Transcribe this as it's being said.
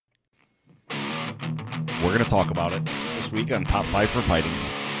We're going to talk about it this week on Top 5 for Fighting.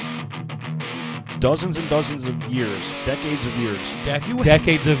 Dozens and dozens of years, decades of years.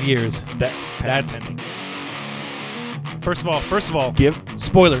 Decades of years. That's First of all, give.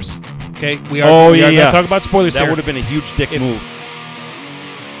 spoilers. Okay, we are Oh, going yeah. to talk about spoilers That here. would have been a huge dick move.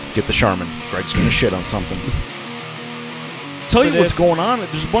 Get the Charmin. Greg's going to shit on something. Tell you what's going on.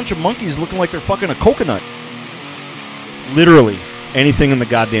 There's a bunch of monkeys looking like they're fucking a coconut. Literally anything in the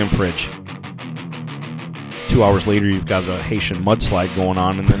goddamn fridge. 2 hours later, you've got a Haitian mudslide going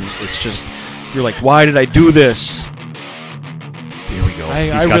on, and then it's just, you're like, why did I do this? Here we go.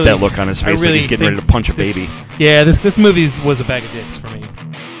 He's got that look on his face like he's getting ready to punch a baby. Yeah, this movie was a bag of dicks for me.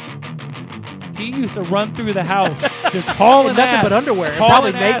 He used to run through the house just hauling nothing ass. but underwear.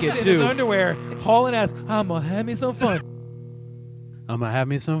 Hauling Probably ass naked, in too. his underwear, hauling ass. I'm going to have me some fun. I'm going to have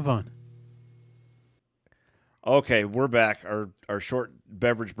me some fun. Okay, we're back. Our short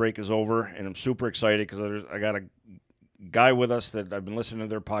beverage break is over, and I'm super excited because I got a guy with us that I've been listening to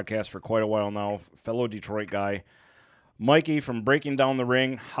their podcast for quite a while now, fellow Detroit guy, Mikey from Breaking Down the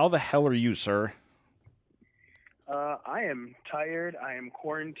Ring. How the hell are you, sir? I am tired. I am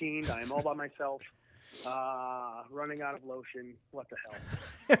quarantined. I am all by myself. Running out of lotion. What the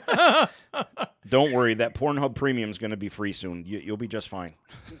hell? Don't worry, that Pornhub Premium is going to be free soon. You'll be just fine.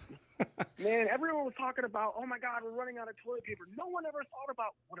 Man, everyone was talking about, oh my God, we're running out of toilet paper. No one ever thought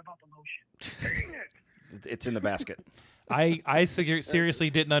about, what about the lotion? Dang it. It's in the basket. I seriously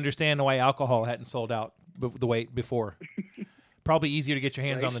didn't understand why alcohol hadn't sold out the way before. Probably easier to get your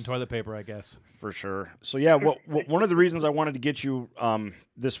hands on than toilet paper, I guess. For sure. So, yeah, one of the reasons I wanted to get you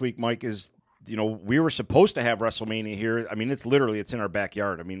this week, Mike, is, we were supposed to have WrestleMania here. I mean, it's in our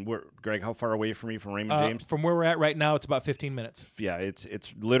backyard. I mean, Greg, how far away from you from Raymond James? From where we're at right now, it's about 15 minutes. Yeah,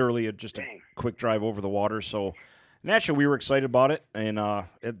 it's literally just a quick drive over the water. So, naturally, we were excited about it, and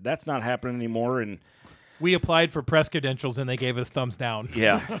that's not happening anymore. And we applied for press credentials, and they gave us thumbs down.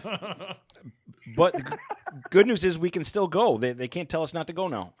 Yeah. But the good news is we can still go. They can't tell us not to go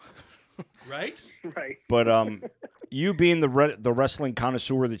now. Right? Right. But you being the wrestling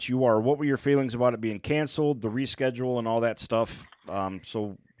connoisseur that you are, what were your feelings about it being canceled, the reschedule, and all that stuff?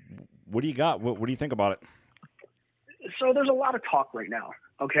 So what do you got? What do you think about it? So there's a lot of talk right now,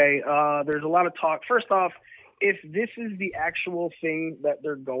 okay? There's a lot of talk. First off, if this is the actual thing that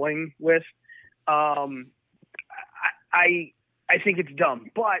they're going with, I think it's dumb.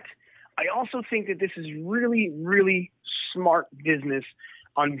 But I also think that this is really, really smart business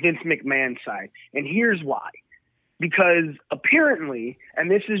on Vince McMahon's side. And here's why. Because apparently,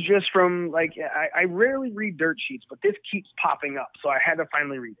 and this is just from, I rarely read dirt sheets, but this keeps popping up, so I had to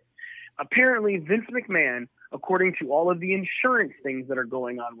finally read it. Apparently, Vince McMahon, according to all of the insurance things that are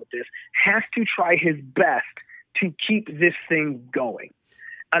going on with this, has to try his best to keep this thing going.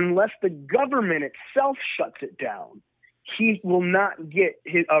 Unless the government itself shuts it down, he will not get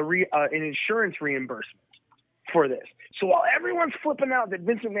an insurance reimbursement for this. So while everyone's flipping out that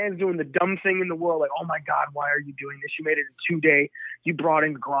Vince McMahon's doing the dumb thing in the world, like, oh my God, why are you doing this? You made it a 2-day. You brought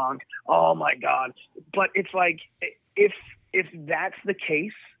in Gronk. Oh my God. But it's like, if that's the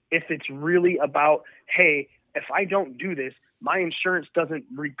case, if it's really about, hey, if I don't do this, my insurance doesn't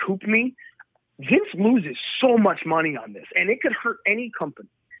recoup me, Vince loses so much money on this, and it could hurt any company.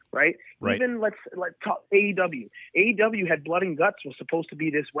 Right? Even let's talk AEW. AEW had Blood and Guts was supposed to be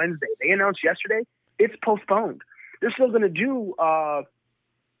this Wednesday. They announced yesterday it's postponed. They're still going to do live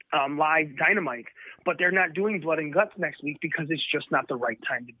Dynamite, but they're not doing Blood and Guts next week because it's just not the right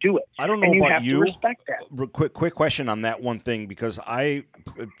time to do it. I don't know and about you. Have to respect that. Quick question on that one thing, because I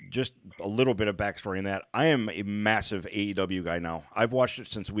just a little bit of backstory in that. I am a massive AEW guy now. I've watched it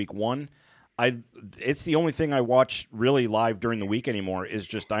since week 1. It's the only thing I watch really live during the week anymore is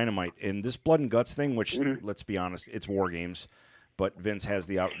just Dynamite. And this Blood and Guts thing, which, let's be honest, it's War Games, but Vince has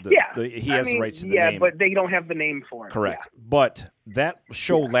the rights to the name. Yeah, but they don't have the name for it. Correct. Yeah. But that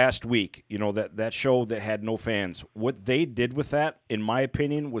show last week, that show that had no fans, what they did with that, in my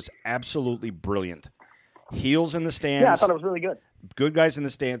opinion, was absolutely brilliant. Heels in the stands. Yeah, I thought it was really good. Good guys in the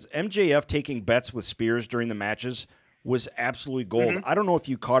stands. MJF taking bets with spears during the matches was absolutely gold. I don't know if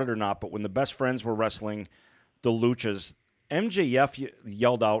you caught it or not, but when the Best Friends were wrestling the Luchas, MJF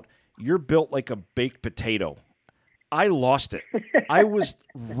yelled out, "You're built like a baked potato." I lost it. I was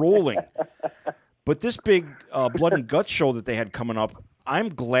rolling. But this big Blood and Guts show that they had coming up, I'm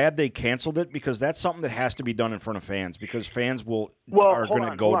glad they canceled it because that's something that has to be done in front of fans because fans are going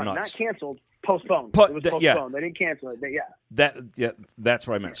to go nuts. Not canceled. Postponed. It was postponed. Yeah. They didn't cancel it. That's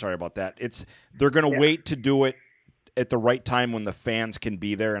what I meant. Sorry about that. They're going to wait to do it at the right time when the fans can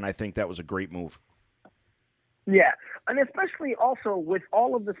be there, and I think that was a great move. Yeah. and especially also with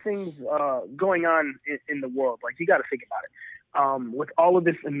all of the things going on in the world, like you got to think about it. With all of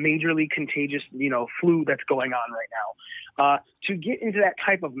this majorly contagious, flu that's going on right now, to get into that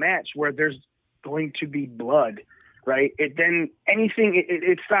type of match where there's going to be blood, right? Then anything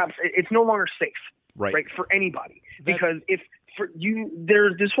it stops. It's no longer safe, right, for anybody. Because if for you,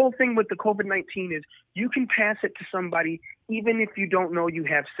 there's this whole thing with the COVID-19 is you can pass it to somebody even if you don't know you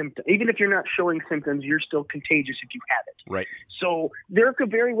have symptoms. Even if you're not showing symptoms, you're still contagious if you have it. Right. So there could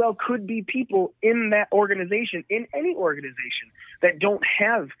be people in that organization, in any organization, that don't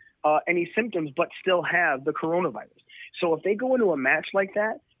have any symptoms but still have the coronavirus. So if they go into a match like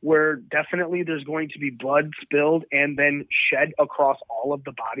that, where definitely there's going to be blood spilled and then shed across all of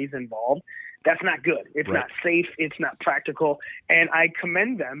the bodies involved, that's not good. It's not safe. It's not practical. And I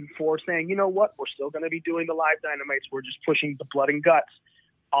commend them for saying, you know what, we're still going to be doing the live Dynamites. We're just pushing the blood and guts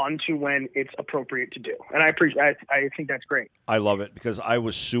onto when it's appropriate to do. And I think that's great. I love it because I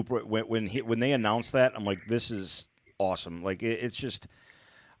was super when they announced that, I'm like, this is awesome. Like it's just.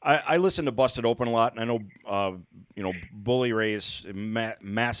 I listen to Busted Open a lot, and I know, Bully Ray is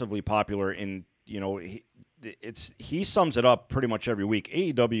massively popular. In he sums it up pretty much every week.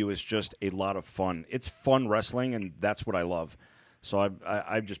 AEW is just a lot of fun. It's fun wrestling, and that's what I love. So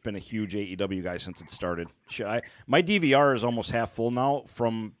I've just been a huge AEW guy since it started. My DVR is almost half full now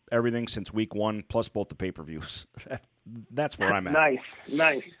from everything since week 1, plus both the pay-per-views. That's where I'm at.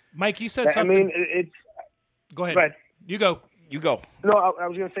 Nice. Mike, you said something. I mean, Go ahead. You go. You go. No, I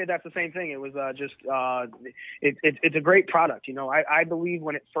was going to say that's the same thing. It was it's a great product. I believe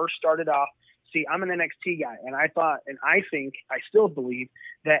when it first started off, see, I'm an NXT guy, and I still believe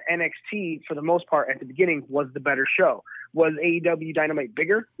that NXT, for the most part, at the beginning, was the better show. Was AEW Dynamite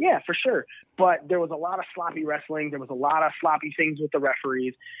bigger? Yeah, for sure. But there was a lot of sloppy wrestling. There was a lot of sloppy things with the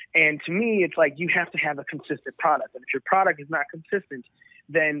referees. And to me, it's like you have to have a consistent product. And if your product is not consistent,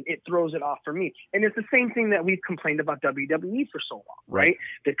 then it throws it off for me. And it's the same thing that we've complained about WWE for so long, right?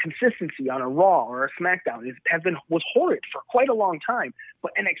 The consistency on a Raw or a SmackDown was horrid for quite a long time.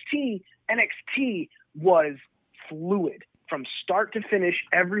 But NXT was fluid from start to finish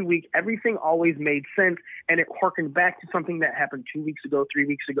every week. Everything always made sense, and it harkened back to something that happened 2 weeks ago, 3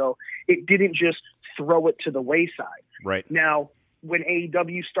 weeks ago. It didn't just throw it to the wayside. Right. Now, when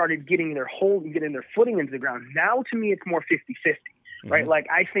AEW started getting their footing into the ground, now to me it's more 50-50. Right? Like,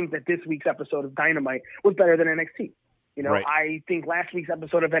 I think that this week's episode of Dynamite was better than NXT. I think last week's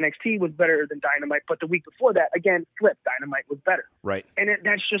episode of NXT was better than Dynamite, but the week before that, again, Dynamite was better. Right. And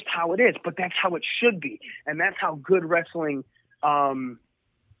that's just how it is, but that's how it should be. And that's how good wrestling products,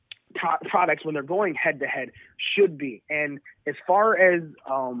 when they're going head to head, should be. And as far as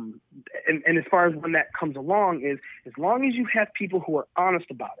as far as when that comes along, is as long as you have people who are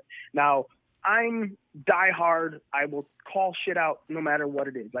honest about it. Now, I'm diehard. I will call shit out no matter what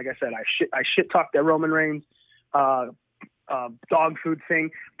it is. Like I said, I shit talk that Roman Reigns dog food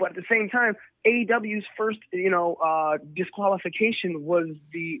thing, but at the same time, AEW's first disqualification was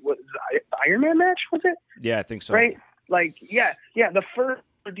the Iron Man match, was it? Yeah, I think so. Right? Like, yeah. The first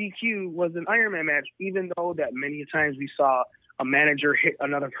DQ was an Iron Man match, even though that many times we saw a manager hit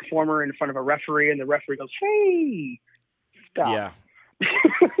another performer in front of a referee, and the referee goes, "Hey, stop." Yeah.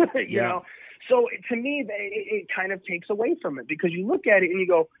 you know. So to me, it kind of takes away from it, because you look at it and you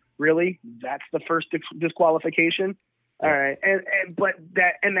go, really? That's the first disqualification? Yeah. All right. And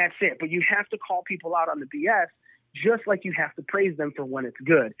that's it. But you have to call people out on the BS, just like you have to praise them for when it's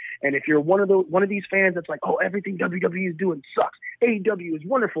good. And if you're one of these fans that's like, oh, everything WWE is doing sucks, AEW is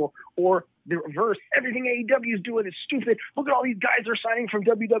wonderful, or the reverse, everything AEW is doing is stupid, look at all these guys are signing from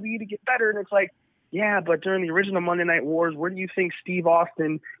WWE to get better. And it's like, yeah, but during the original Monday Night Wars, where do you think Steve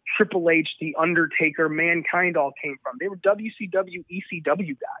Austin, Triple H, The Undertaker, Mankind all came from? They were WCW,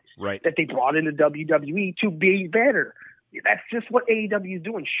 ECW guys, right, that they brought into WWE to be better. That's just what AEW is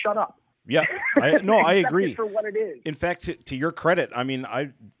doing. Shut up. Yeah, I agree. For what it is. In fact, to your credit, I mean,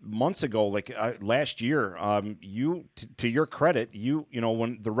 months ago, last year, to your credit,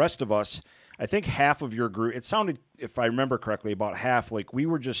 when the rest of us, I think half of your group, it sounded, if I remember correctly, about half, like we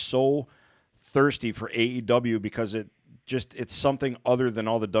were just so thirsty for AEW because it's something other than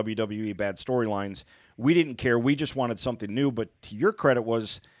all the WWE bad storylines. We didn't care. We just wanted something new. But to your credit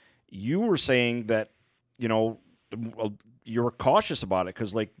was, you were saying that, you were cautious about it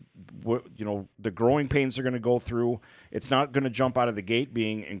because, the growing pains are going to go through. It's not going to jump out of the gate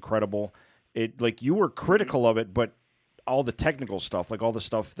being incredible. You were critical of it, but all the technical stuff, like all the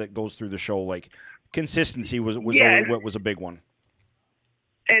stuff that goes through the show, like consistency was a big one.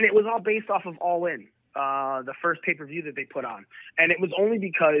 And it was all based off of All In, the first pay-per-view that they put on. And it was only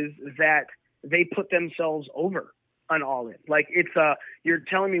because that they put themselves over an All In. Like it's you're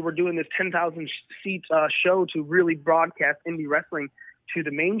telling me we're doing this 10,000 seat show to really broadcast indie wrestling to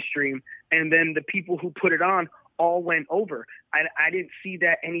the mainstream, and then the people who put it on all went over. I didn't see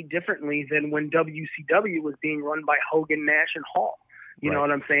that any differently than when WCW was being run by Hogan, Nash, and Hall. You know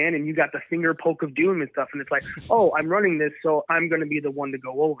what I'm saying? And you got the finger poke of doom and stuff, and it's like, oh, I'm running this, so I'm going to be the one to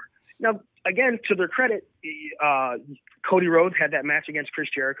go over. Now, again, to their credit, Cody Rhodes had that match against Chris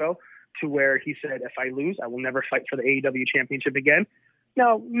Jericho to where he said, if I lose, I will never fight for the AEW championship again.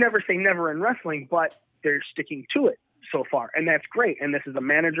 Now, never say never in wrestling, but they're sticking to it so far, and that's great. And this is a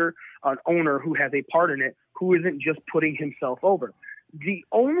manager, an owner who has a part in it, who isn't just putting himself over. The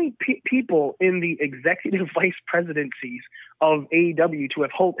only people in the executive vice presidencies of AEW to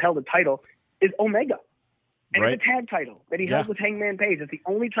have held a title is Omega. And it's a tag title that he held with Hangman Page. It's the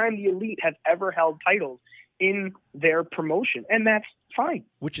only time the Elite has ever held titles in their promotion, and that's fine.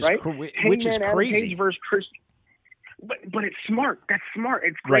 Which is right? Which is crazy. Page versus Chris. But it's smart. That's smart.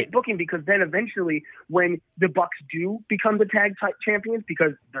 It's great booking, because then eventually when the Bucks do become the tag champions,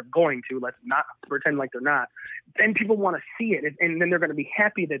 because they're going to, let's not pretend like they're not, then people want to see it, and then they're going to be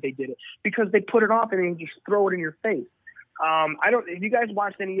happy that they did it because they put it off and they just throw it in your face. Have you guys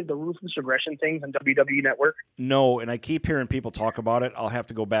watched any of the Ruthless Aggression things on WWE Network? No, and I keep hearing people talk about it. I'll have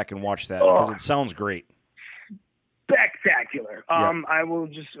to go back and watch that because it sounds great. Spectacular. I will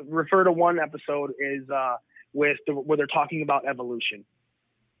just refer to one episode where they're talking about Evolution.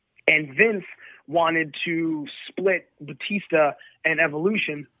 And Vince wanted to split Batista and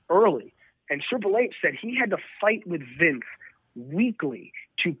Evolution early. And Triple H said he had to fight with Vince weekly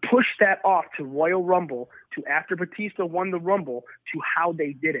to push that off to Royal Rumble, to after Batista won the Rumble, to how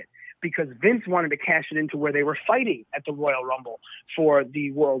they did it. Because Vince wanted to cash it into where they were fighting at the Royal Rumble for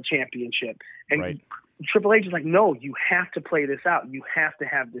the World Championship. And Triple H is like, no, you have to play this out. You have to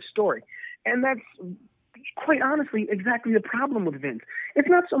have this story. And that's quite honestly exactly the problem with Vince. It's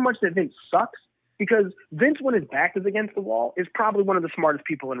not so much that Vince sucks, because Vince, when his back is against the wall, is probably one of the smartest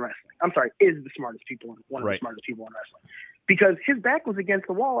people in wrestling. I'm sorry, is the smartest people, one of the smartest people in wrestling. Because his back was against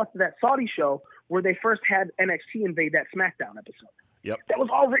the wall after that Saudi show where they first had NXT invade that SmackDown episode. Yep. That was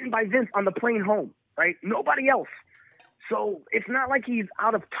all written by Vince on the plane home, right? Nobody else. So it's not like he's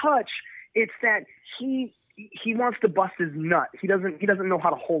out of touch. It's that he wants to bust his nut. He doesn't know how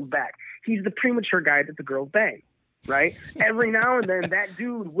to hold back. He's the premature guy that the girls bang, right? Every now and then that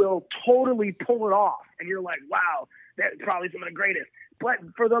dude will totally pull it off, and you're like, wow, that's probably some of the greatest. But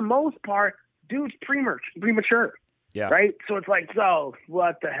for the most part, dude's premature. Yeah. Right? So it's like, so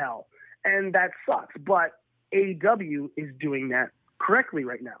what the hell? And that sucks. But AEW is doing that correctly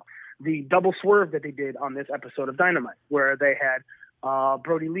right now. The double swerve that they did on this episode of Dynamite, where they had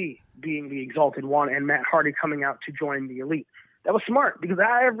Brody Lee being the Exalted One and Matt Hardy coming out to join the Elite. That was smart, because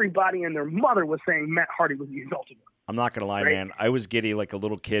everybody and their mother was saying Matt Hardy was the Exalted One. I'm not going to lie, man. I was giddy like a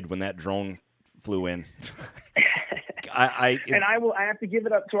little kid when that drone flew in. I have to give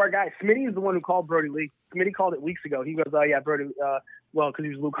it up to our guy. Smitty is the one who called Brody Lee. Smitty called it weeks ago. He goes, oh, yeah, Brody, because he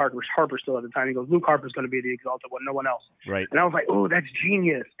was Luke Harper still at the time. He goes, Luke Harper's going to be the Exalted One, no one else. Right. And I was like, oh, that's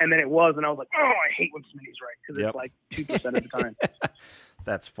genius. And then it was, and I was like, oh, I hate when Smitty's right, because it's like 2% of the time.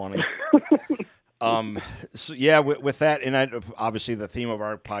 That's funny. So yeah, with that, and obviously the theme of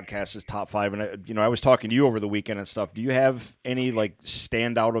our podcast is top 5, and I was talking to you over the weekend and stuff. Do you have any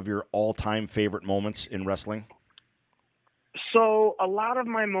standout of your all-time favorite moments in wrestling? So a lot of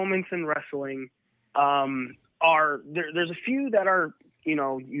my moments in wrestling are there's a few that are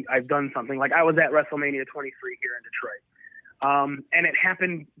I've done something. Like I was at WrestleMania 23 here in Detroit, and it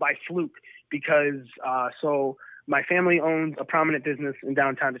happened by fluke because so my family owns a prominent business in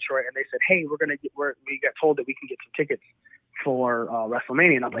downtown Detroit, and they said, hey, we got told that we can get some tickets for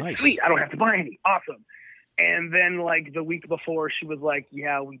WrestleMania. And I was like, sweet, I don't have to buy any. Awesome. And then the week before, she was like,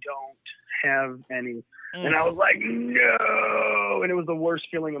 yeah, we don't have any. And I was like, no. And it was the worst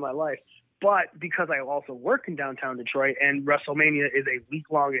feeling of my life. But because I also work in downtown Detroit and WrestleMania is a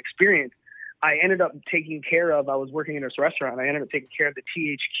week-long experience, I ended up I was working in this restaurant, and I ended up taking care of the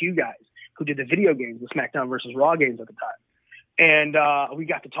THQ guys who did the video games, the SmackDown versus Raw games at the time. And we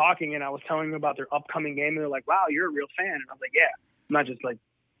got to talking, and I was telling them about their upcoming game, and they're like, wow, you're a real fan. And I was like, yeah, I'm not just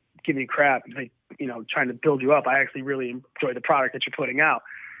giving you crap, trying to build you up. I actually really enjoy the product that you're putting out.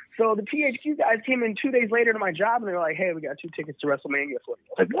 So the THQ guys came in 2 days later to my job, and they were like, hey, we got 2 tickets to WrestleMania for you.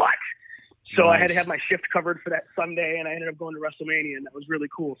 I was like, what? So I had to have my shift covered for that Sunday, and I ended up going to WrestleMania, and that was really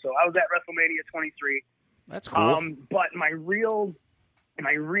cool. So I was at WrestleMania 23. That's cool. But my real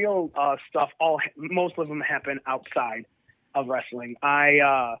stuff, most of them happen outside of wrestling.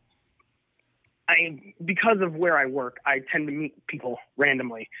 I because of where I work, I tend to meet people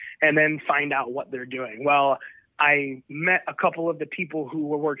randomly and then find out what they're doing. Well, I met a couple of the people who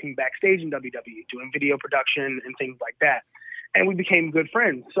were working backstage in WWE, doing video production and things like that. And we became good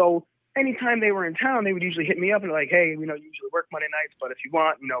friends. So anytime they were in town, they would usually hit me up and like, hey, you usually work Monday nights, but if you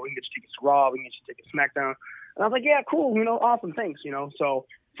want, we can get you tickets to Raw, we can get you tickets to SmackDown. And I was like, yeah, cool, awesome, thanks, So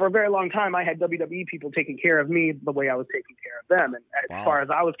for a very long time, I had WWE people taking care of me the way I was taking care of them. And as far as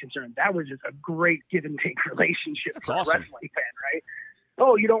I was concerned, that was just a great give and take relationship for a wrestling fan, right?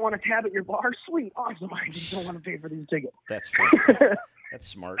 Oh, you don't want to tab at your bar? Sweet, awesome. I just don't want to pay for these tickets. That's fantastic. That's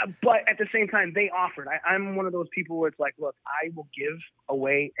smart. But at the same time, they offered. I'm one of those people where it's like, look, I will give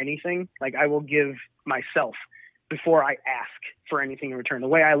away anything. Like, I will give myself before I ask for anything in return. The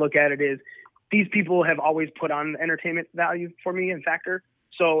way I look at it is these people have always put on entertainment value for me and factor.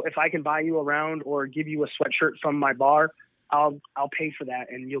 So if I can buy you a round or give you a sweatshirt from my bar, I'll pay for that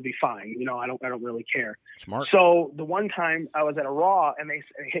and you'll be fine. I don't really care. Smart. So the one time I was at a Raw and they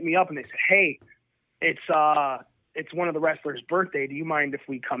hit me up and they said, hey, it's one of the wrestlers' birthday. Do you mind if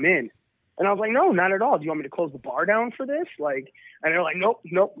we come in? And I was like, no, not at all. Do you want me to close the bar down for this? And they're like, nope.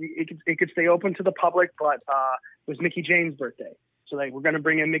 It could stay open to the public, but it was Mickie James' birthday. So we're going to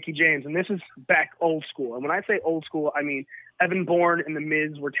bring in Mickie James. And this is back old school. And when I say old school, I mean Evan Bourne and The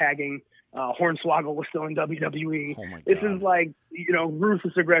Miz were tagging. Hornswoggle was still in WWE. Oh my God. This is like,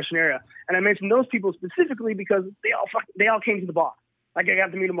 ruthless aggression era. And I mentioned those people specifically because they all came to the bar. Like, I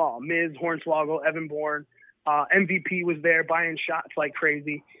got to meet them all. Miz, Hornswoggle, Evan Bourne. MVP was there buying shots like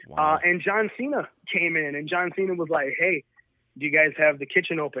crazy. Wow. And John Cena came in, and John Cena was like, hey, do you guys have the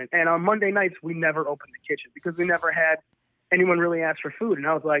kitchen open? And on Monday nights, we never opened the kitchen because we never had anyone really ask for food. And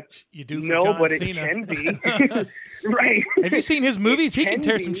I was like, you do for no, John but Cena. It can be. Right. Have you seen his movies? He can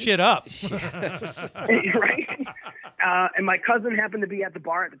tear some shit up. Right. And my cousin happened to be at the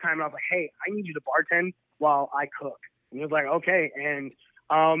bar at the time, and I was like, hey, I need you to bartend while I cook. And he was like, okay. And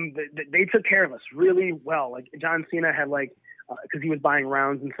they took care of us really well. Like, John Cena had because he was buying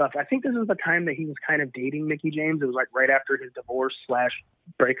rounds and stuff. I think this was the time that he was kind of dating Mickie James. It was right after his divorce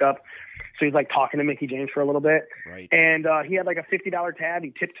 / breakup. So he's talking to Mickie James for a little bit. Right. And he had a $50 tab.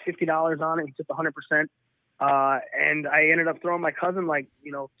 He tipped $50 on it. He tipped 100%. And I ended up throwing my cousin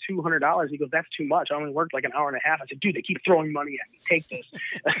 $200. He goes, that's too much. I only worked an hour and a half. I said, dude, they keep throwing money at me. Take this.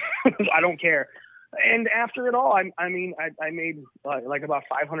 I don't care. And after it all, I made about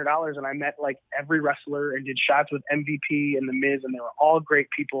 $500, and I met every wrestler and did shots with MVP and The Miz, and they were all great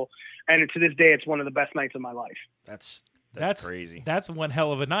people. And to this day, it's one of the best nights of my life. That's crazy. That's one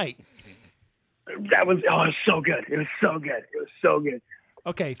hell of a night. It was so good. It was so good. It was so good.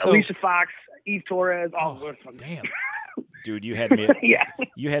 Okay, so Alicia Fox, Eve Torres, all those fun. Damn. Dude, you had me at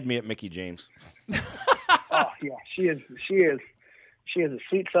You had me at Mickie James. Oh yeah, she is a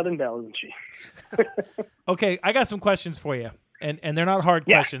sweet Southern belle, isn't she? Okay, I got some questions for you, and they're not hard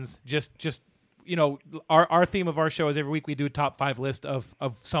questions. Just our theme of our show is every week we do a top 5 list of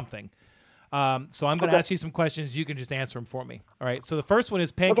something. So I'm going to ask you some questions. You can just answer them for me. All right. So the first one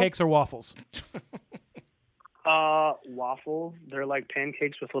is pancakes or waffles. Waffles. They're like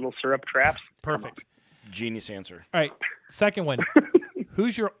pancakes with little syrup traps. Perfect. Genius answer. All right. Second one.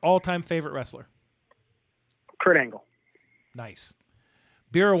 Who's your all-time favorite wrestler? Kurt Angle. Nice.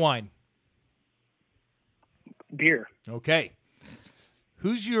 Beer or wine? Beer. Okay.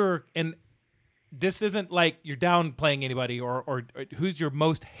 Who's your, and this isn't like you're downplaying anybody, or who's your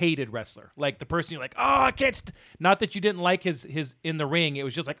most hated wrestler? Like the person you're like, oh, I can't, not that you didn't like his in the ring. It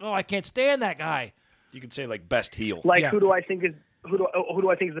was just like, oh, I can't stand that guy. You could say best heel. Who do I think is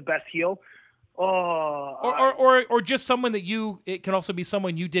the best heel? Oh, or just someone that it can also be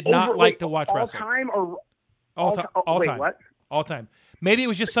someone you did not like to watch wrestle. All time. What? All time. Maybe it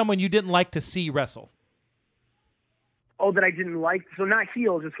was just someone you didn't like to see wrestle. Oh, that I didn't like. So not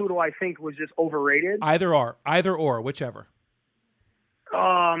heel, just who do I think was just overrated? Either or, whichever.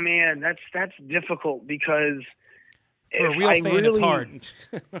 Oh man, that's difficult because for a real fan, it's hard.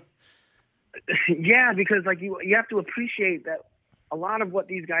 Yeah, because you have to appreciate that a lot of what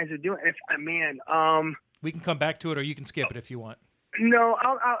these guys are doing. We can come back to it, or you can skip it if you want. No,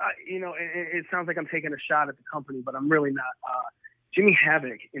 I'll it sounds like I'm taking a shot at the company, but I'm really not. Jimmy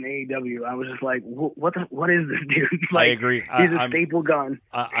Havoc in AEW, I was just like, what is this dude? I agree. He's a staple gun.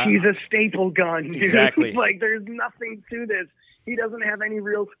 He's a staple gun, dude. Exactly. There's nothing to this. He doesn't have any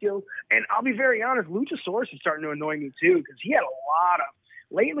real skills. And I'll be very honest, Luchasaurus is starting to annoy me too, because he had a lot of.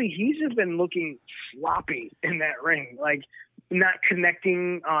 Lately, he's just been looking sloppy in that ring, not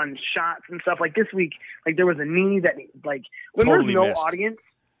connecting on shots and stuff. Like this week, there was a knee that when totally there's no missed. audience.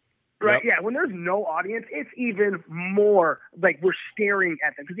 Right, Yep. yeah. When there's no audience, it's even more we're staring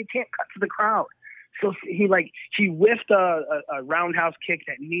at them because he can't cut to the crowd. So he whiffed a roundhouse kick,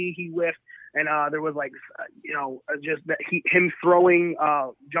 that knee he whiffed. and there was like, just that him throwing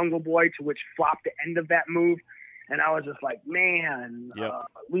Jungle Boy, to which flopped the end of that move. And I was just like, man,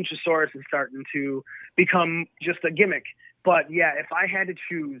 Luchasaurus is starting to become just a gimmick. But yeah, if I had to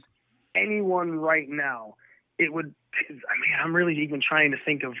choose anyone right now, it would. I mean, I'm really even trying to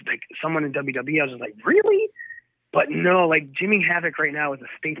think of like someone in WWE. I was just like, really? But no, like Jimmy Havoc right now is a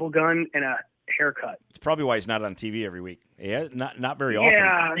staple gun and a haircut. It's probably why he's not on TV every week. Yeah, not very often.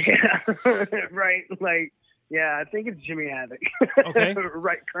 Yeah, right. Like, yeah, I think it's Jimmy Havoc. Okay,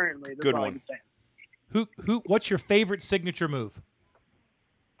 right. Currently, that's good all one. I'm saying. Who? What's your favorite signature move?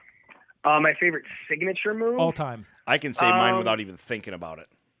 My favorite signature move All time. I can say mine without even thinking about it.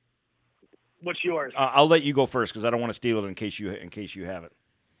 What's yours? I'll let you go first because I don't want to steal it in case you have it.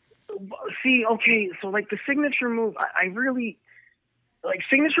 See, okay, so like the signature move, I really like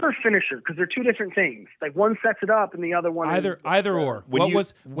signature or finisher because they're two different things. Like one sets it up and the other one either or.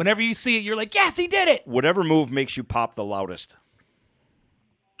 Whenever you see it, you're like, yes, he did it. Whatever move makes you pop the loudest.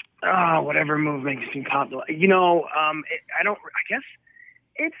 Whatever move makes me pop. I guess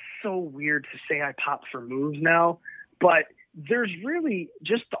it's so weird to say I pop for moves now, but there's really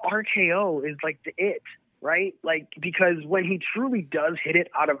just the RKO is like the it, right? Like, because when he truly does hit it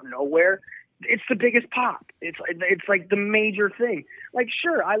out of nowhere, it's the biggest pop. It's like the major thing. Like,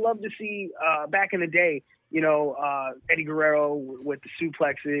 sure, I love to see back in the day, Eddie Guerrero with the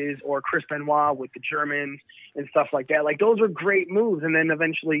suplexes or Chris Benoit with the Germans and stuff like that. Like, those were great moves. And then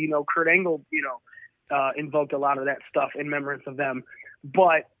eventually, Kurt Angle, invoked a lot of that stuff in remembrance of them.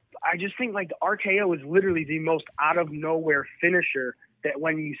 But I just think like the RKO is literally the most out of nowhere finisher that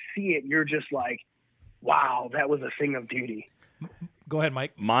when you see it, you're just like, wow, that was a thing of beauty. Go ahead,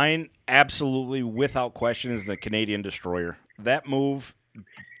 Mike. Mine, absolutely, without question, is the Canadian Destroyer. That move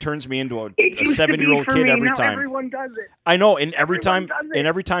turns me into a 7-year-old kid every time. Everyone does it. I know, and every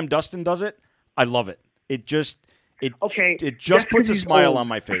time Dustin does it, I love it. It just puts a smile on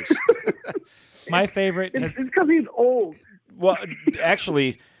my face. My favorite. It's because he's old. Well,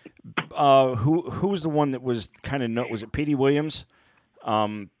 actually, who was the one that was kind of was it Petey Williams?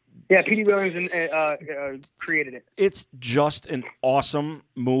 Yeah, Petey Williams created it. It's just an awesome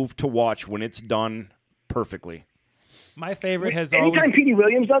move to watch when it's done perfectly. My favorite has Anytime always... Petey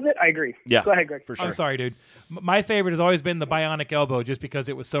Williams does it, I agree. Yeah. Go ahead, Greg. For sure. I'm sorry, dude. My favorite has always been the bionic elbow just because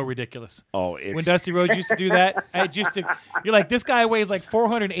it was so ridiculous. Oh, when Dusty Rhodes used to do that, you're like, this guy weighs like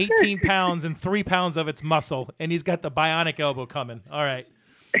 418 pounds and 3 pounds of it's muscle, and he's got the bionic elbow coming. All right.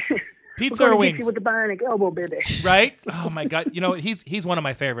 Pizza or wings? With the bionic elbow, baby. Right? Oh, my God. He's one of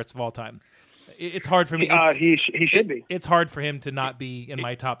my favorites of all time. It's hard for me. He should be. It's hard for him to not be in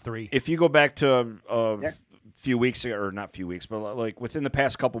my top 3. If you go back to few weeks ago, or not few weeks, but like within the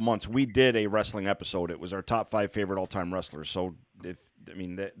past couple months, we did a wrestling episode. It was our top 5 favorite all-time wrestlers. So,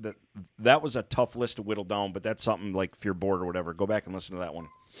 that was a tough list to whittle down, but that's something like if you're bored or whatever, go back and listen to that one.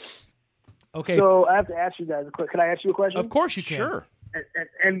 Okay. So I have to ask you guys a quick. Can I ask you a question? Of course you can. Sure.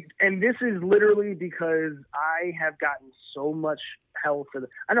 And this is literally because I have gotten so much hell for the.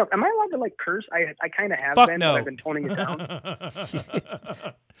 I don't know. Am I allowed to like curse? I kind of have Fuck been, no. but I've been toning it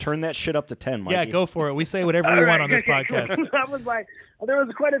down. Turn that shit up to 10, Mikey. Yeah, go for it. We say whatever we want on this podcast. I was like, there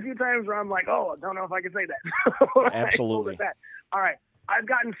was quite a few times where I'm like, oh, I don't know if I can say that. Absolutely. All right. I've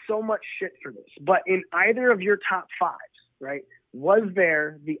gotten so much shit for this, but in either of your top 5s, right, was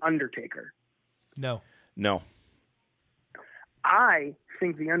there The Undertaker? No. I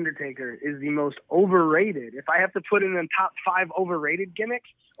think The Undertaker is the most overrated. If I have to put in the top 5 overrated gimmicks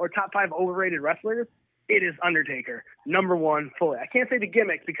or top 5 overrated wrestlers, it is Undertaker. Number 1, fully. I can't say the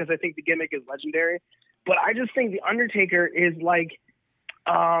gimmick because I think the gimmick is legendary, but I just think The Undertaker is like,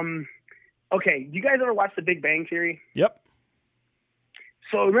 okay, you guys ever watch The Big Bang Theory? Yep.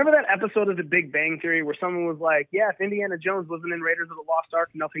 So remember that episode of The Big Bang Theory where someone was like, yeah, if Indiana Jones wasn't in Raiders of the Lost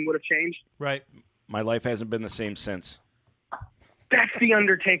Ark, nothing would have changed? Right. My life hasn't been the same since. That's The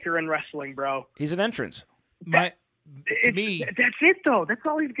Undertaker in wrestling, bro. He's an entrance. To me, that's it though. That's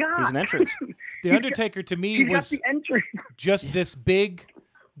all he's got. He's an entrance. The Undertaker to me was the entrance. just this big,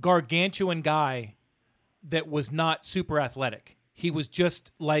 gargantuan guy that was not super athletic. He was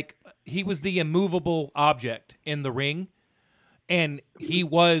just like he was the immovable object in the ring, and he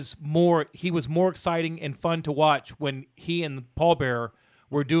was more exciting and fun to watch when he and the pallbearer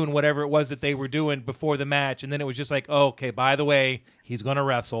were doing whatever it was that they were doing before the match, and then it was just like, oh, okay, by the way, he's gonna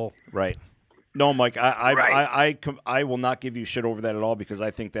wrestle. Right. No, Mike, I will not give you shit over that at all because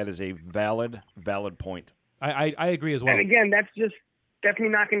I think that is a valid point. I agree as well. And again, that's just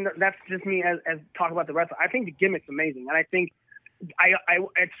me as talk about the wrestler. I think the gimmick's amazing, and I think at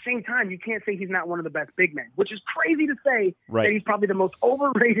the same time, you can't say he's not one of the best big men, which is crazy to say Right. that he's probably the most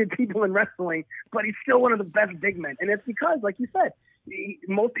overrated people in wrestling, but he's still one of the best big men. And it's because, like you said,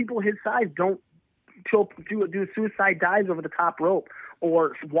 most people his size don't do suicide dives over the top rope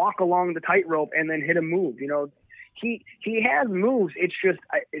or walk along the tightrope and then hit a move. You know, he has moves. It's just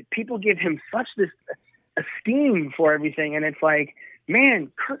people give him such this esteem for everything, and it's like,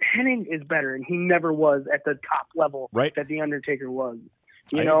 man, Kurt Hennig is better, and he never was at the top level Right. that The Undertaker was.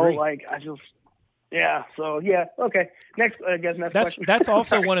 I You know, agree. like okay. Next question. That's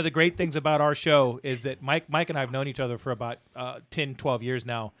also Sorry. one of the great things about our show is that Mike and I have known each other for about 10, 12 years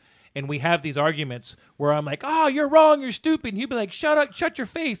now. And we have these arguments where I'm like, "Oh, you're wrong, you're stupid." And he'd be like, "Shut up, shut your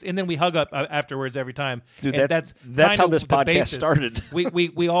face." And then we hug up afterwards every time. Dude, And that's kind how of this the podcast basis. started.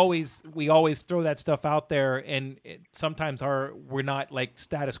 We always throw that stuff out there, and sometimes we're not like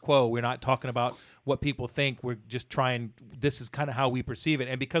status quo. We're not talking about what people think. We're just trying. This is kind of how we perceive it,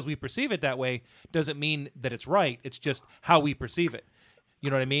 and because we perceive it that way, doesn't mean that it's right. It's just how we perceive it. You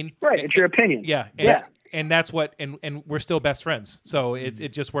know what I mean? Right. It's your opinion. Yeah. Yeah. And that's what, and we're still best friends. So it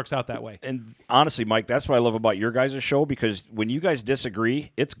just works out that way. And honestly, Mike, that's what I love about your guys' show, because when you guys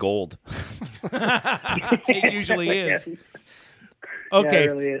disagree, it's gold. It usually is. Yeah. Okay. Yeah, it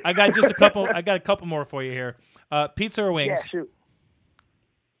really is. I got a couple more for you here. Pizza or Yeah, wings? shoot.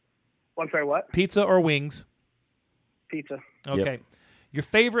 I'm sorry, what? Pizza or wings? Pizza. Okay. Your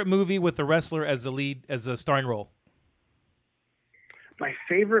favorite movie with the wrestler as the starring role? My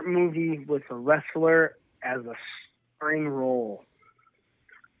favorite movie with a wrestler as a starring role.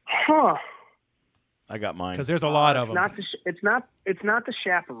 Huh. I got mine. Because there's a lot of them. It's not the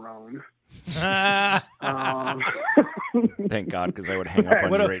Chaperone. Thank God, because I would hang up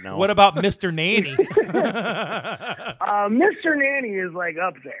on you right now. What about Mr. Nanny? Mr. Nanny is like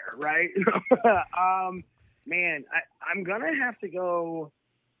up there, right? Man, I'm gonna have to go.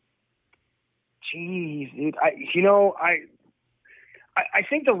 Jeez, dude. I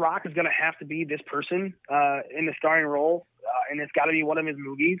think The Rock is gonna have to be this person in the starring role, and it's got to be one of his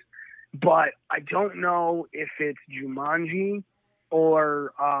movies. But I don't know if it's Jumanji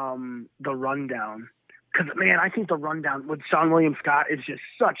or The Rundown. Because, man, I think The Rundown with Sean William Scott is just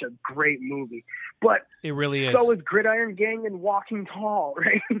such a great movie. But It really is. so is Gridiron Gang and Walking Tall,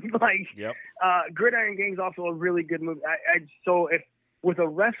 right? Like, Yep. Gridiron Gang is also a really good movie. So if with a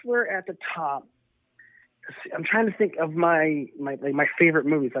wrestler at the top, I'm trying to think of my favorite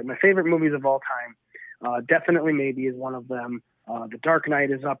movies. Like my favorite movies of all time, definitely maybe is one of them. The Dark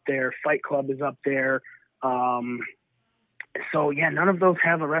Knight is up there. Fight Club is up there. So yeah, none of those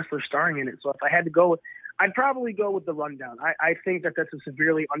have a wrestler starring in it. So if I had to go with, I'd probably go with The Rundown. I think that's a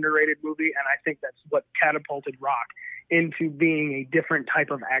severely underrated movie, and I think that's what catapulted Rock into being a different type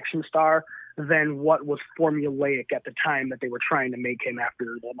of action star than what was formulaic at the time that they were trying to make him after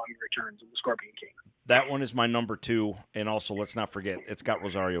The Mummy Returns and The Scorpion King. That one is my number 2, and also let's not forget, it's got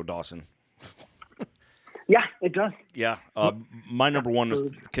Rosario Dawson. Yeah, it does. Yeah, my number 1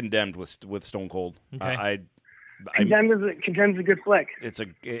 was Condemned with Stone Cold. Okay. Condemned's a good flick.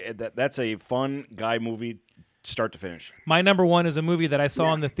 That's a fun guy movie, start to finish. My number 1 is a movie that I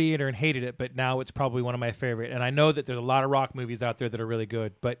saw in the theater and hated it, but now it's probably one of my favorite. And I know that there's a lot of Rock movies out there that are really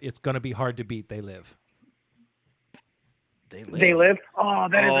good, but it's going to be hard to beat They Live. They Live? Oh,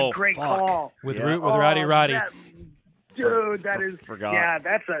 that is a great fuck. call. With Roddy. Dude, that is forgot. Yeah,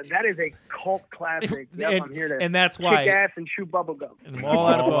 that is a cult classic. Yep, I'm here to and that's why. kick ass and chew bubblegum. And All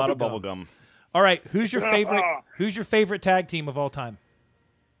out of bubble bubble gum. All right, who's your favorite tag team of all time?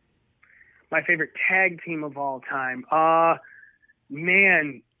 My favorite tag team of all time.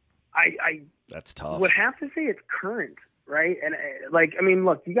 Man, I That's tough. would have to say it's current, right? And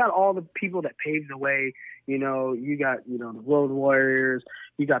look, you got all the people that paved the way. You got the Road Warriors,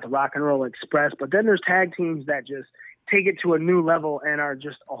 you got the Rock and Roll Express, but then there's tag teams that just take it to a new level and are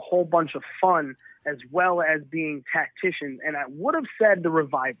just a whole bunch of fun as well as being tacticians. And I would have said the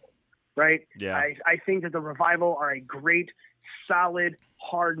Revival, right? Yeah. I think that the Revival are a great, solid,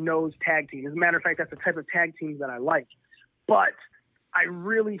 hard-nosed tag team. As a matter of fact, that's the type of tag teams that I like. But I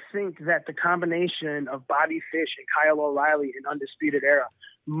really think that the combination of Bobby Fish and Kyle O'Reilly in Undisputed Era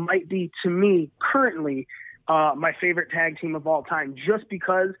might be, to me, currently my favorite tag team of all time, just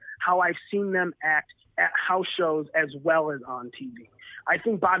because how I've seen them act at house shows as well as on TV. I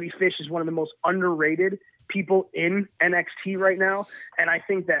think Bobby Fish is one of the most underrated people in NXT right now, and I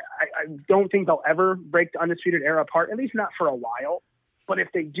think that I don't think they'll ever break the Undisputed Era apart, at least not for a while. But if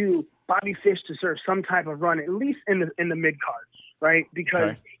they do, Bobby Fish deserves some type of run, at least in the mid card, right?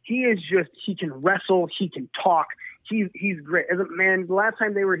 Because he can wrestle, he can talk, he's great. As a man, the last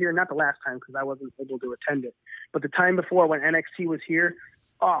time they were here, not the last time because I wasn't able to attend it, but the time before when NXT was here,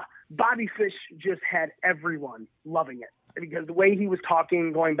 Bobby Fish just had everyone loving it because the way he was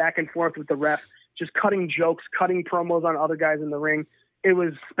talking, going back and forth with the ref, just cutting jokes, cutting promos on other guys in the ring. It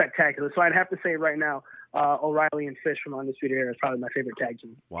was spectacular. So I'd have to say right now, O'Reilly and Fish from Undisputed Era is probably my favorite tag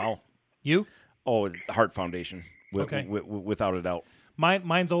team. Wow. You? Oh, Hart Foundation. Okay. Without a doubt.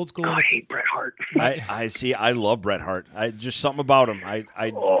 Mine's old school. I hate Bret Hart. I see. I love Bret Hart. Just something about him.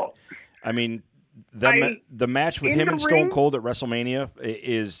 I mean, the match with him and Stone Cold at WrestleMania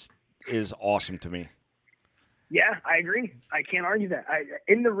is awesome to me. Yeah, I agree. I can't argue that.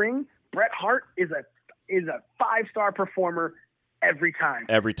 In the ring, Bret Hart is a 5-star performer every time.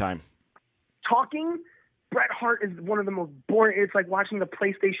 Every time. Talking, Bret Hart is one of the most boring. It's like watching the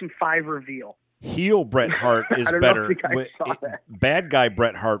PlayStation 5 reveal. Heel Bret Hart is I don't know better. if you guys saw that. Bad guy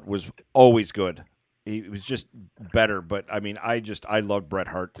Bret Hart was always good. He was just better. But I mean, I loved Bret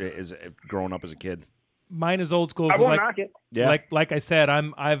Hart as growing up as a kid. Mine is old school. I won't knock it. Yeah. Like I said,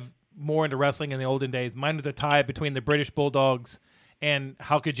 I've more into wrestling in the olden days. Mine was a tie between the British Bulldogs and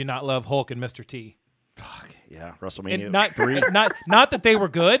how could you not love Hulk and Mr. T? Fuck yeah, WrestleMania and 3. Not that they were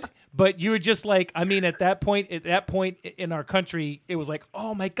good, but you were just like, I mean, at that point in our country, it was like,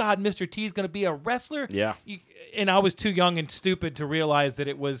 oh my God, Mr. T is going to be a wrestler. Yeah. And I was too young and stupid to realize that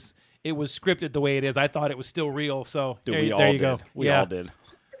it was scripted the way it is. I thought it was still real. So Dude, there we you go. We all did.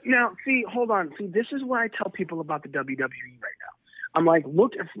 Now, see, hold on. See, this is what I tell people about the WWE right now. I'm like,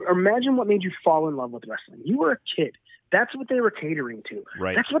 imagine what made you fall in love with wrestling. You were a kid. That's what they were catering to.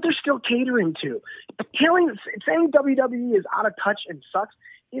 Right. That's what they're still catering to. But saying WWE is out of touch and sucks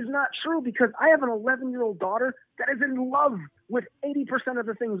is not true because I have an 11-year-old daughter that is in love with 80% of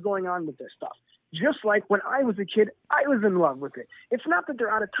the things going on with this stuff. Just like when I was a kid, I was in love with it. It's not that they're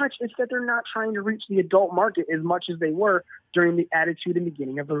out of touch. It's that they're not trying to reach the adult market as much as they were during the Attitude and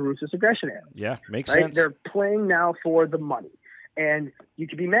beginning of the Ruthless Aggression era. Yeah, makes right? sense. They're playing now for the money. And you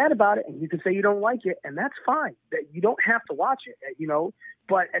can be mad about it, and you can say you don't like it, and that's fine. That you don't have to watch it,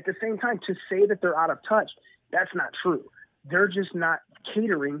 But at the same time, to say that they're out of touch, that's not true. They're just not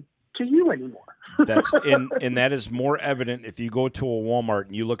catering to you anymore. And that is more evident if you go to a Walmart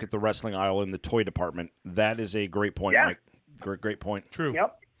and you look at the wrestling aisle in the toy department. That is a great point, Yeah. Mike. Great point. True.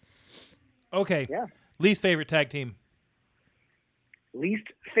 Yep. Okay. Yeah. Least favorite tag team. Least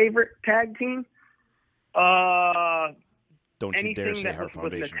favorite tag team? Don't you dare Anything say that Hart was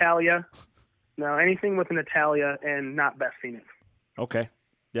with Foundation. Natalia. No, anything with Natalia and not Beth Phoenix. Okay.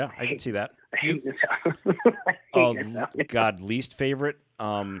 Yeah, I can see that. I hate Natalia. I hate Natalia. God, least favorite?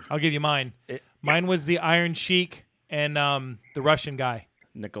 I'll give you mine. Mine was the Iron Sheik and the Russian guy,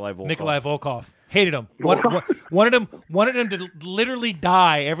 Nikolai Volkov. Nikolai Volkov. Hated him. Wanted him to literally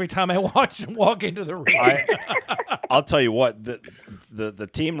die every time I watched him walk into the ring. I'll tell you what, the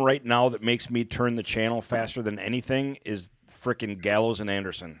team right now that makes me turn the channel faster than anything is frickin' Gallows and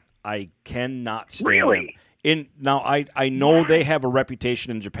Anderson. I cannot stand them. Now I know they have a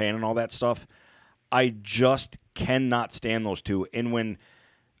reputation in Japan and all that stuff. I just cannot stand those two. And when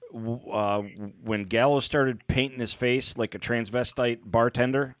Gallows started painting his face like a transvestite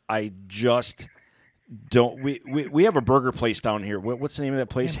bartender, I just don't. We have a burger place down here. What's the name of that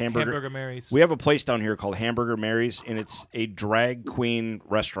place? Hamburger Mary's. We have a place down here called Hamburger Mary's, and it's a drag queen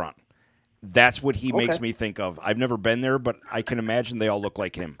restaurant. That's what he makes me think of. I've never been there, but I can imagine they all look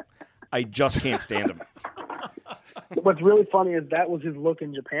like him. I just can't stand him. What's really funny is that was his look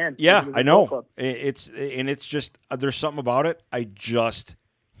in Japan. Yeah, I know. It's just there's something about it. I just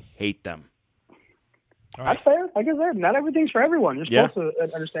hate them. All right. That's fair. I guess that. Not everything's for everyone. You're supposed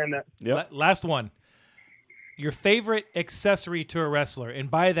to understand that. Yep. Last one. Your favorite accessory to a wrestler,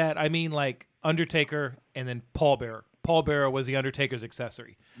 and by that I mean like Undertaker and then pallbearer. Pallbearer was the Undertaker's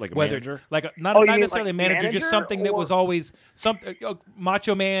accessory. Like a manager? Not mean necessarily like a manager, just something that or- was always something.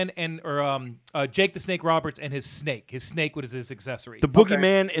 Macho Man or Jake the Snake Roberts and his snake. His snake was his accessory. The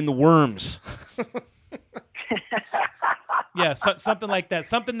Boogeyman and the Worms. Yeah, something like that.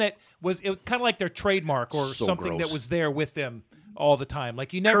 Something that was kind of like their trademark or So something gross. that was there with them all the time.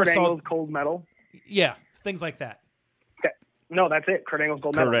 Like you never Kurt saw. Angle's Cold Metal. Yeah, things like that. No, that's it. Kurt Angle's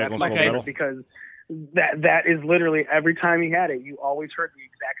Gold Kurt Medal. Angle's That's my Gold favorite Medal. because that is literally every time he had it, you always heard the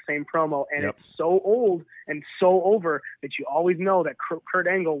exact same promo, and Yep. it's so old and so over that you always know that Kurt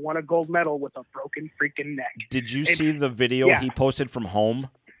Angle won a gold medal with a broken freaking neck. Did you see the video yeah. he posted from home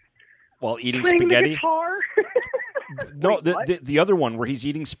while eating Playing spaghetti? the guitar. No, Wait, what? the other one where he's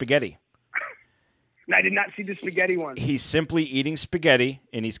eating spaghetti. I did not see the spaghetti one. He's simply eating spaghetti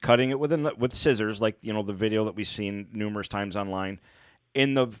and he's cutting it with scissors, like the video that we've seen numerous times online.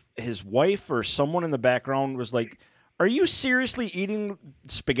 and his wife or someone in the background was like, "Are you seriously eating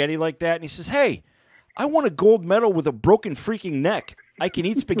spaghetti like that?" And he says, "Hey, I won a gold medal with a broken freaking neck. I can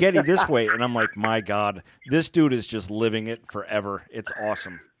eat spaghetti this way." And I'm like, my God, this dude is just living it forever. It's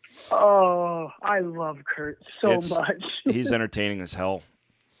awesome. Oh, I love Kurt so much. He's entertaining as hell.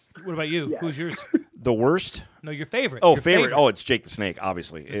 What about you? Yeah. Who's yours? The worst? No, your favorite. Oh, Your favorite. Oh, it's Jake the Snake,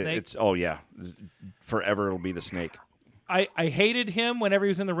 obviously. The Snake? It's oh yeah. Forever it'll be the Snake. I hated him whenever he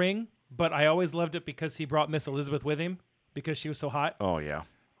was in the ring, but I always loved it because he brought Miss Elizabeth with him because she was so hot. Oh yeah.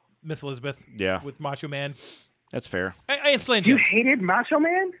 Miss Elizabeth. Yeah. With Macho Man. That's fair. And Slim You Jim. hated Macho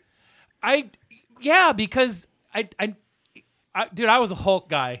Man? Because dude, I was a Hulk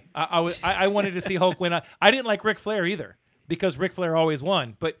guy. I wanted to see Hulk win. I didn't like Ric Flair either because Ric Flair always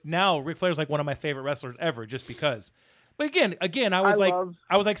won. But now Ric Flair's like one of my favorite wrestlers ever, just because. But again, I was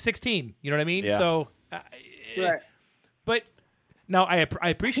like 16. You know what I mean? Yeah. So, Right. but now I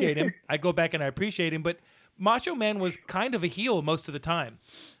appreciate him. I go back and I appreciate him. But Macho Man was kind of a heel most of the time.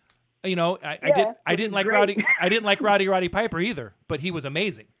 You know, I didn't like great. Roddy Piper either, but he was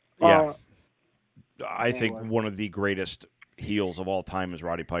amazing. Yeah. I think one of the greatest heels of all time is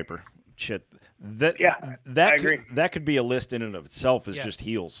Roddy Piper. Shit. That I agree. That could be a list in and of itself as Yeah. just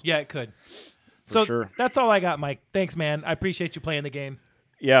heels. Yeah, it could. For So sure. that's all I got, Mike. Thanks, man. I appreciate you playing the game.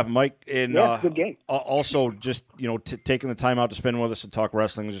 Yeah, Mike, and good game. Also just taking the time out to spend with us and talk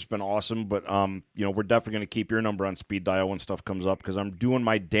wrestling has just been awesome. But we're definitely going to keep your number on speed dial when stuff comes up because I'm doing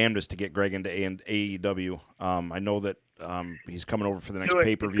my damnedest to get Greg into AEW. I know that he's coming over for the next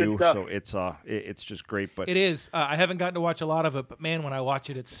pay-per-view, so it's just great. But It is. I haven't gotten to watch a lot of it, but man, when I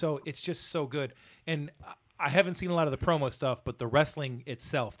watch it, it's just so good. And I haven't seen a lot of the promo stuff, but the wrestling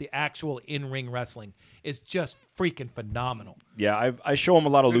itself, the actual in-ring wrestling, is just freaking phenomenal. yeah, I show him a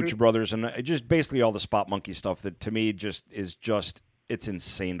lot of Lucha Brothers and just basically all the Spot Monkey stuff that to me it's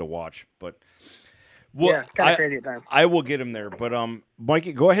insane to watch. But It's kind of crazy at times. I will get him there. But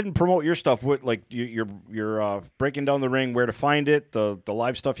Mikey, go ahead and promote your stuff. What you're breaking down the ring, where to find it, the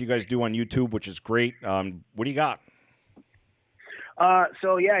live stuff you guys do on YouTube, which is great. What do you got?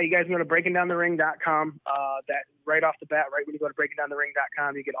 You guys can go to breakingdownthering.com. That right off the bat, right when you go to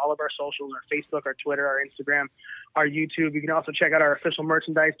breakingdownthering.com, you get all of our socials, our Facebook, our Twitter, our Instagram, our YouTube. You can also check out our official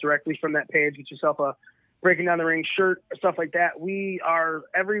merchandise directly from that page. Get yourself a Breaking Down the Ring shirt, stuff like that. We are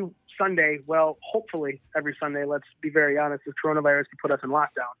every Sunday, well, hopefully every Sunday, let's be very honest, the coronavirus can put us in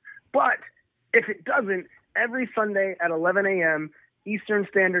lockdown. But if it doesn't, every Sunday at 11 a.m. Eastern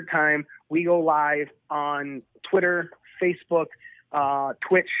Standard Time, we go live on Twitter, Facebook,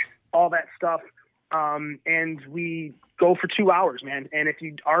 Twitch, all that stuff. And we go for 2 hours, man. And if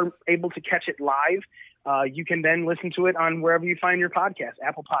you are able to catch it live, you can then listen to it on wherever you find your podcast,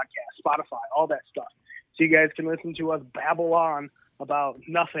 Apple Podcasts, Spotify, all that stuff. So you guys can listen to us babble on about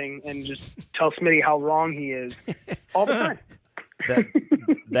nothing and just tell Smitty how wrong he is all the time.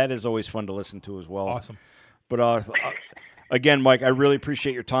 That is always fun to listen to as well. Awesome. But again, Mike, I really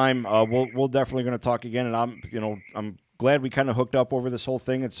appreciate your time. We'll definitely going to talk again, and I'm glad we kind of hooked up over this whole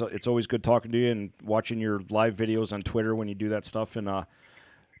thing. It's always good talking to you and watching your live videos on Twitter when you do that stuff, and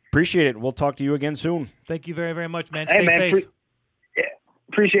appreciate it. We'll talk to you again soon. Thank you very, very much, man. Hey, Stay man, safe.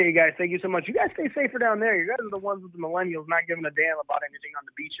 Appreciate you guys. Thank you so much. You guys stay safer down there. You guys are the ones with the millennials not giving a damn about anything on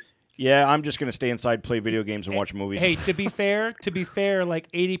the beaches. Yeah, I'm just going to stay inside, play video games, and watch movies. Hey, to be fair,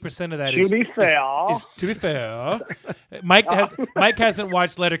 like 80% of that To be fair. Mike hasn't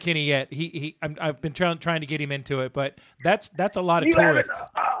watched Letterkenny yet. I've been trying to get him into it, but that's a lot of You haven't, tourists.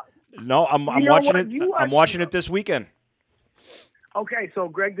 No, I'm watching it. I'm watching it this weekend. Okay, so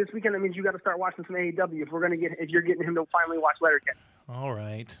Greg, this weekend that means you got to start watching some AEW if you're getting him to finally watch Letterkenny. All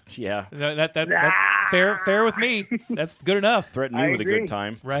right. Yeah. That's fair with me. That's good enough. Threaten I me with a agree. good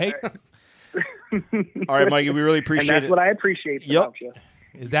time. Right? All right, Mikey, we really appreciate And that's it. what I appreciate about you.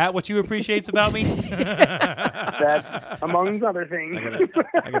 Is that what you appreciate about me? That, among other things.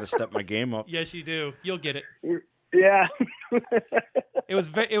 I gotta step my game up. Yes, you do. You'll get it. Yeah. It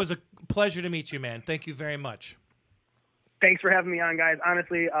was a pleasure to meet you, man. Thank you very much. Thanks for having me on, guys.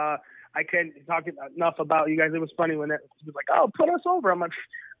 Honestly, I can't talk enough about you guys. It was funny when it was like, "Oh, put us over." I'm like,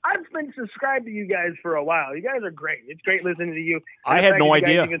 I've been subscribed to you guys for a while. You guys are great. It's great listening to you. And I the had fact no that you guys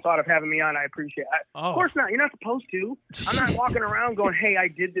idea. even thought of having me on. I appreciate it. Of course not. You're not supposed to. I'm not walking around going, "Hey, I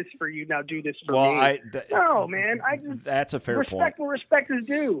did this for you. Now do this for me." No, man. That's a fair respect point. where respect is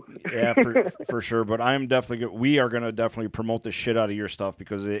due. Yeah, for sure. But I'm definitely we are going to definitely promote the shit out of your stuff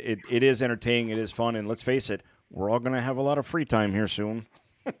because it is entertaining, it is fun, and let's face it, we're all going to have a lot of free time here soon.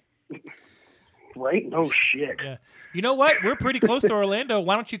 Right? Oh, shit. Yeah. You know what? We're pretty close to Orlando.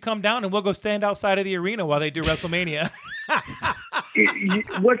 Why don't you come down and we'll go stand outside of the arena while they do WrestleMania?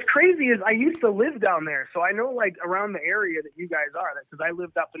 What's crazy is I used to live down there, so I know like around the area that you guys are. Because I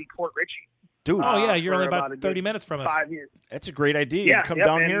lived up in Port Richey. Dude, Oh yeah, you're for only about a 30 good minutes from us. 5 years. that's a great idea. Yeah, you come yep,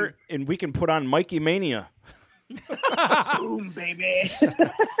 down and- here and we can put on Mikey Mania. Boom, baby.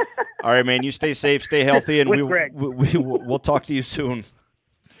 All right, man. You stay safe, stay healthy, and With Greg. we'll talk to you soon.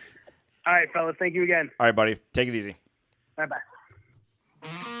 All right, fellas. Thank you again. All right, buddy. Take it easy. Bye-bye.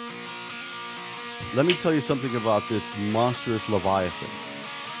 Let me tell you something about this monstrous Leviathan.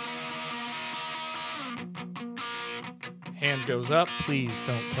 Hand goes up. Please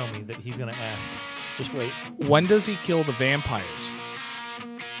don't tell me that he's going to ask. Just wait. When does he kill the vampires?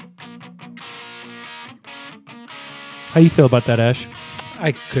 How you feel about that, Ash?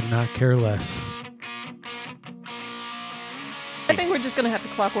 I could not care less. I think we're just going to have to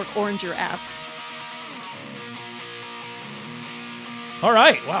Clockwork Orange your ass. All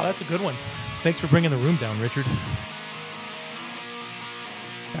right. Wow, that's a good one. Thanks for bringing the room down, Richard.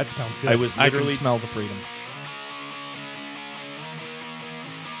 That sounds good. I was I can literally smell the freedom.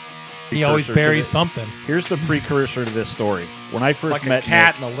 He always precursor to buries the- something. Here's the precursor to this story. When I It's first like met a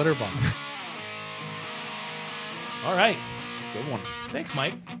cat Nick, in a litter box. All right. good one. Thanks,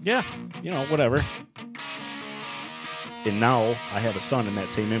 Mike. Yeah, whatever. And now I have a son in that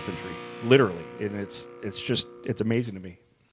same infantry, literally, and it's amazing to me.